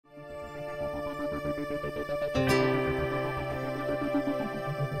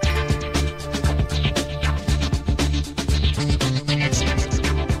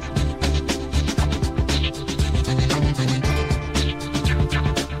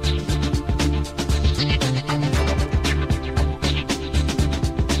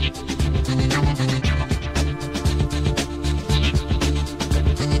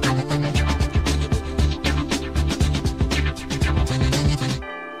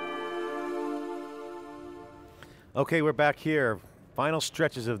Okay, we're back here. Final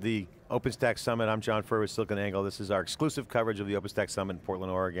stretches of the OpenStack Summit. I'm John Furrier with SiliconANGLE. This is our exclusive coverage of the OpenStack Summit in Portland,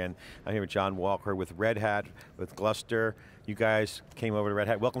 Oregon. I'm here with John Walker with Red Hat, with Gluster. You guys came over to Red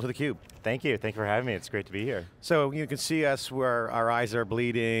Hat. Welcome to theCUBE. Thank you for having me. It's great to be here. So you can see us where our eyes are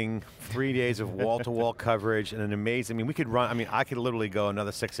bleeding, 3 days of wall-to-wall coverage, and an amazing, we could run, I could literally go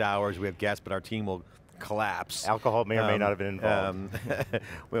another 6 hours. We have guests, but our team will collapse. Alcohol may or may not have been involved.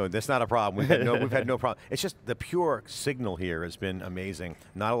 Well, that's not a problem. We've had no problem. It's just the pure signal here has been amazing.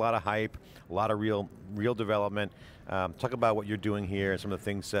 Not a lot of hype, a lot of real development. Talk about what you're doing here and some of the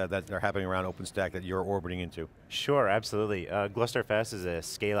things that are happening around OpenStack that you're orbiting into. Sure, absolutely. GlusterFS is a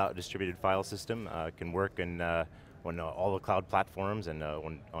scale-out distributed file system. It can work on all the cloud platforms and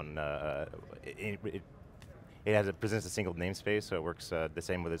it presents a single namespace, so it works the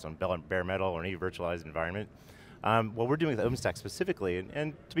same whether it's on bare metal or any virtualized environment. What we're doing with OpenStack specifically,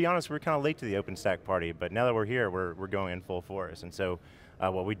 and to be honest, we're kind of late to the OpenStack party, but now that we're here, we're going in full force. And so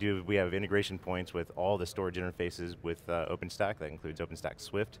what we do, we have integration points with all the storage interfaces with OpenStack. That includes OpenStack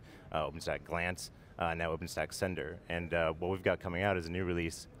Swift, OpenStack Glance, now OpenStack Sender. And what we've got coming out is a new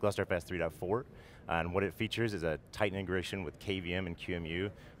release, GlusterFS 3.4. And what it features is a tight integration with KVM and QEMU,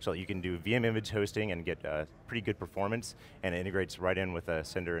 so that you can do VM image hosting and get pretty good performance, and it integrates right in with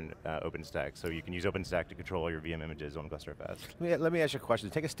Sender and OpenStack. So you can use OpenStack to control all your VM images on GlusterFS. Let me ask you a question.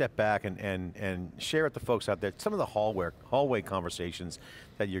 Take a step back and share with the folks out there some of the hallway conversations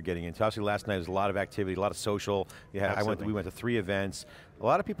that you're getting into. Obviously last night was a lot of activity, a lot of social. Yeah, we went to 3 events. A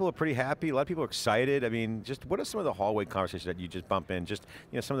lot of people are pretty happy. A lot of people are excited. Just what are some of the hallway conversations that you just bump in? Just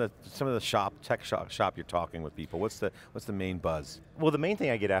some of the tech shop you're talking with people. What's the main buzz? Well, the main thing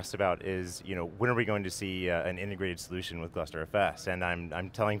I get asked about is, when are we going to see an integrated solution with GlusterFS? And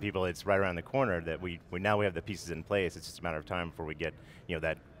I'm telling people it's right around the corner that we now have the pieces in place. It's just a matter of time before we get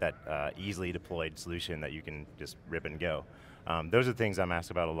that easily deployed solution that you can just rip and go. Those are the things I'm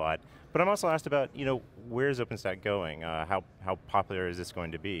asked about a lot. But I'm also asked about, where's OpenStack going? How popular is this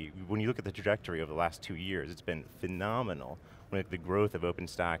going to be? When you look at the trajectory over the last 2 years, it's been phenomenal. When the growth of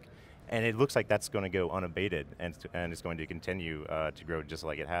OpenStack, and it looks like that's going to go unabated, and it's going to continue to grow just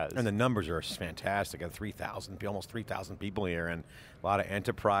like it has. And the numbers are fantastic. At 3,000, almost 3,000 people here, and a lot of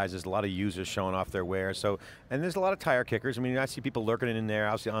enterprises, a lot of users showing off their wares. So, and there's a lot of tire kickers. I see people lurking in there,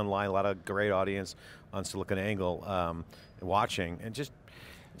 obviously online, a lot of great audience on SiliconANGLE watching, and it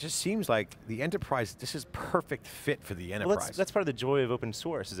just seems like the enterprise, this is perfect fit for the enterprise. Well, that's part of the joy of open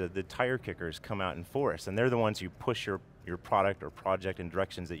source, is that the tire kickers come out in force, and they're the ones who push your product or project in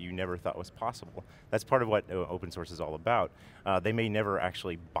directions that you never thought was possible. That's part of what open source is all about. They may never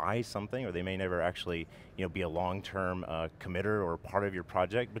actually buy something, or they may never actually be a long-term committer or part of your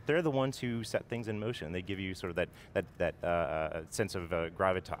project, but they're the ones who set things in motion. They give you sort of that sense of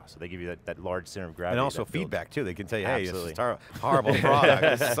gravitas. So they give you that large center of gravity. And also feedback too. They can tell you, hey, absolutely. This is a horrible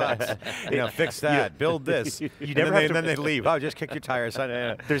product, this sucks. Fix that, build this. Then they leave. Oh, just kick your tires.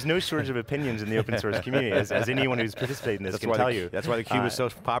 There's no shortage of opinions in the open source community, as anyone who's participated in this can tell you. That's why theCUBE is so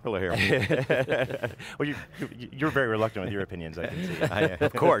popular here. Well, you're very reluctant with your opinions, I can see.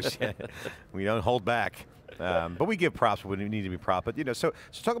 Of course, we don't hold back. But we give props when we need to be propped. But so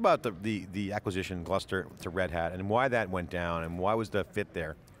talk about the acquisition, Gluster to Red Hat, and why that went down, and why was the fit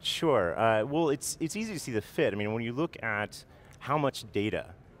there? Sure, well it's easy to see the fit. When you look at how much data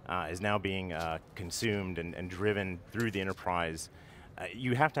is now being consumed and driven through the enterprise,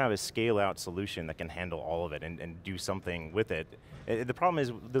 you have to have a scale-out solution that can handle all of it and do something with it. The problem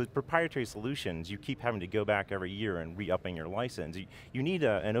is, the proprietary solutions, you keep having to go back every year and re-upping your license. You need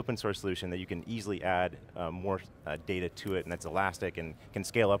an open source solution that you can easily add more data to it, and that's elastic and can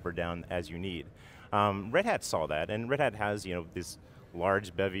scale up or down as you need. Red Hat saw that, and Red Hat has this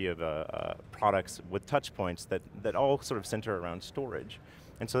large bevy of products with touch points that all sort of center around storage.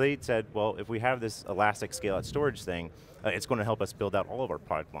 And so they said, well, if we have this elastic scale-out storage thing, it's going to help us build out all of our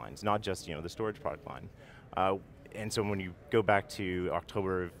product lines, not just the storage product line. And so when you go back to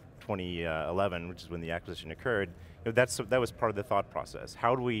October of 2011, which is when the acquisition occurred, that was part of the thought process.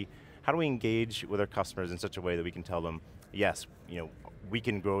 How do we engage with our customers in such a way that we can tell them, yes, we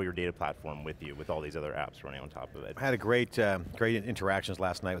can grow your data platform with you, with all these other apps running on top of it. I had a great interactions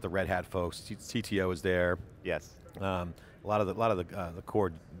last night with the Red Hat folks. CTO was there. Yes. A lot of the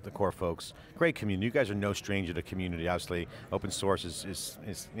core the core folks. Great community. You guys are no stranger to community. Obviously, open source is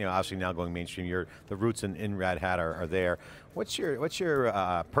obviously now going mainstream. The roots in Red Hat are there. What's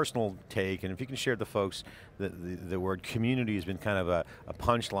your personal take? And if you can share with the folks, the word community has been kind of a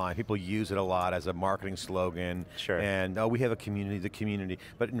punchline. People use it a lot as a marketing slogan. Sure. And we have a community, the community.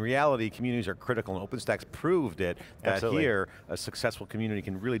 But in reality, communities are critical, and OpenStack's proved it, that Absolutely. here, a successful community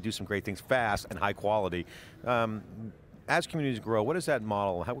can really do some great things fast and high quality. As communities grow, what is that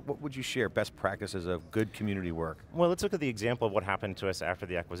model? What would you share best practices of good community work? Well, let's look at the example of what happened to us after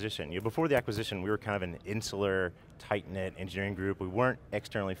the acquisition. Before the acquisition, we were kind of an insular, tight-knit engineering group. We weren't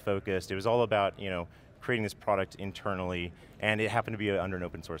externally focused. It was all about creating this product internally, and it happened to be under an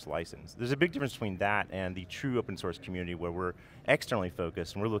open source license. There's a big difference between that and the true open source community where we're externally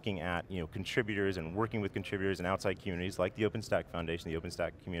focused, and we're looking at contributors and working with contributors and outside communities like the OpenStack Foundation, the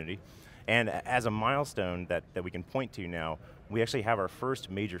OpenStack community. And as a milestone that we can point to now, we actually have our first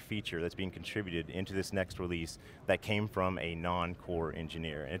major feature that's being contributed into this next release that came from a non-core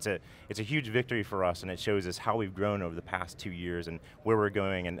engineer. And it's a huge victory for us, and it shows us how we've grown over the past 2 years and where we're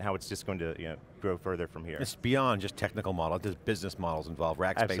going and how it's just going to grow further from here. It's beyond just technical model, there's business models involved.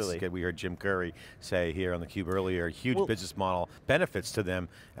 Rackspace, we heard Jim Curry say here on theCUBE earlier, huge business model benefits to them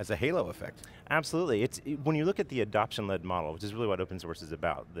as a halo effect. Absolutely, when you look at the adoption-led model, which is really what open source is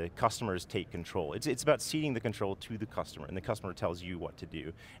about, the customers take control. It's about ceding the control to the customer, and the customer tells you what to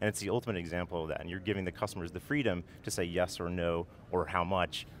do. And it's the ultimate example of that, and you're giving the customers the freedom to say yes or no, or how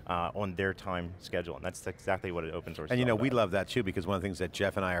much on their time schedule, and that's exactly what open source is all about. We love that too, because one of the things that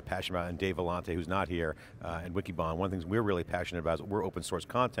Jeff and I are passionate about, and Dave Vellante, who's not here, and Wikibon, one of the things we're really passionate about is we're open source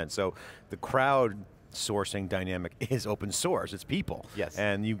content. So the crowd sourcing dynamic is open source, it's people. Yes.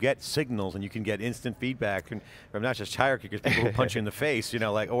 And you get signals and you can get instant feedback from not just tire kickers, people who punch you in the face,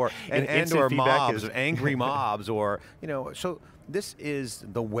 or mobs, angry mobs, or, so this is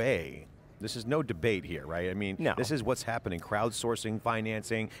the way. This is no debate here, right? I mean, no. This is what's happening. Crowdsourcing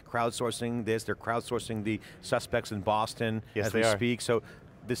financing, crowdsourcing this, they're crowdsourcing the suspects in Boston as we speak. So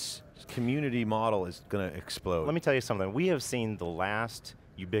this community model is going to explode. Let me tell you something. We have seen the last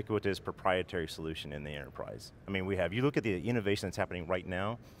ubiquitous proprietary solution in the enterprise. I mean, you look at the innovation that's happening right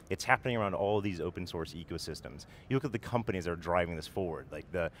now, it's happening around all of these open source ecosystems. You look at the companies that are driving this forward, like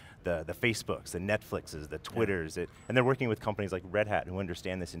the Facebooks, the Netflixes, the Twitters, and they're working with companies like Red Hat who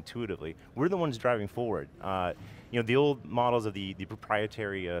understand this intuitively. We're the ones driving forward. The old models of the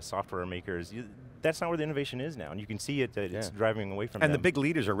proprietary software makers, that's not where the innovation is now, and you can see it, it's driving away from them. And the big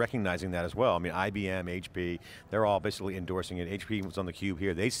leaders are recognizing that as well. I mean, IBM, HP, they're all basically endorsing it. HP was on theCUBE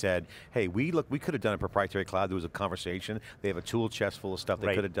here, they said, hey, we could have done a proprietary cloud, there was a conversation, they have a tool chest full of stuff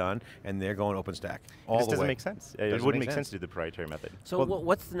they could have done, and they're going OpenStack, all the way. This doesn't make sense. It wouldn't make sense to do the proprietary method. So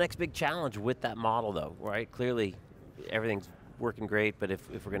what's the next big challenge with that model though, right? Clearly, everything's working great, but if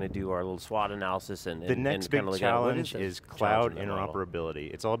we're going to do our little SWOT analysis and the next big challenge is cloud interoperability.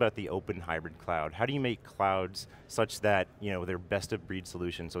 Model? It's all about the open hybrid cloud. How do you make clouds such that they're best of breed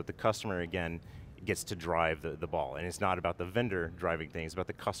solutions so that the customer again gets to drive the ball, and it's not about the vendor driving things, it's about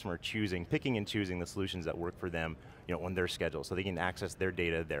the customer picking and choosing the solutions that work for them on their schedule so they can access their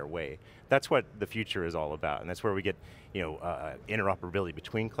data their way. That's what the future is all about, and that's where we get interoperability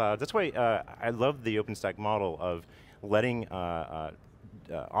between clouds. That's why I love the OpenStack model of letting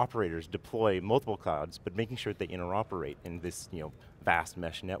operators deploy multiple clouds, but making sure that they interoperate in this vast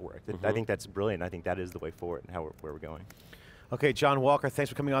mesh network. I think that's brilliant. I think that is the way forward and where we're going. Okay, John Walker, thanks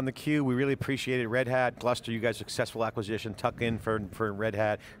for coming on theCUBE. We really appreciate it. Red Hat, Gluster, you guys successful acquisition, tuck in for Red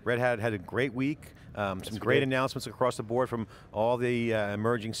Hat. Red Hat had a great week. Some great announcements across the board from all the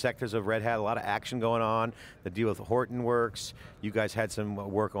emerging sectors of Red Hat, a lot of action going on. The deal with Hortonworks, you guys had some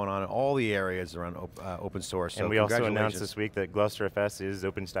work going on in all the areas around open source. And we also announced this week that Gluster FS is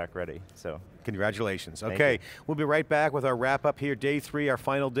OpenStack ready, so. Congratulations. Okay, we'll be right back with our wrap up here, day 3, our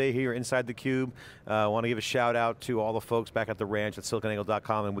final day here inside theCUBE. I want to give a shout out to all the folks back at the ranch at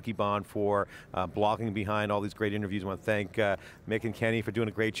siliconangle.com and Wikibon for blocking behind all these great interviews. I want to thank Mick and Kenny for doing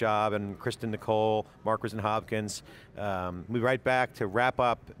a great job, and Kristen, Nicole, Marcus and Hopkins. We'll be right back to wrap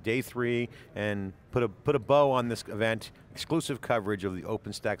up day 3 and put a bow on this event. Exclusive coverage of the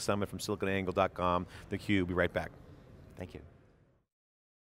OpenStack Summit from siliconangle.com, theCUBE. Be right back. Thank you.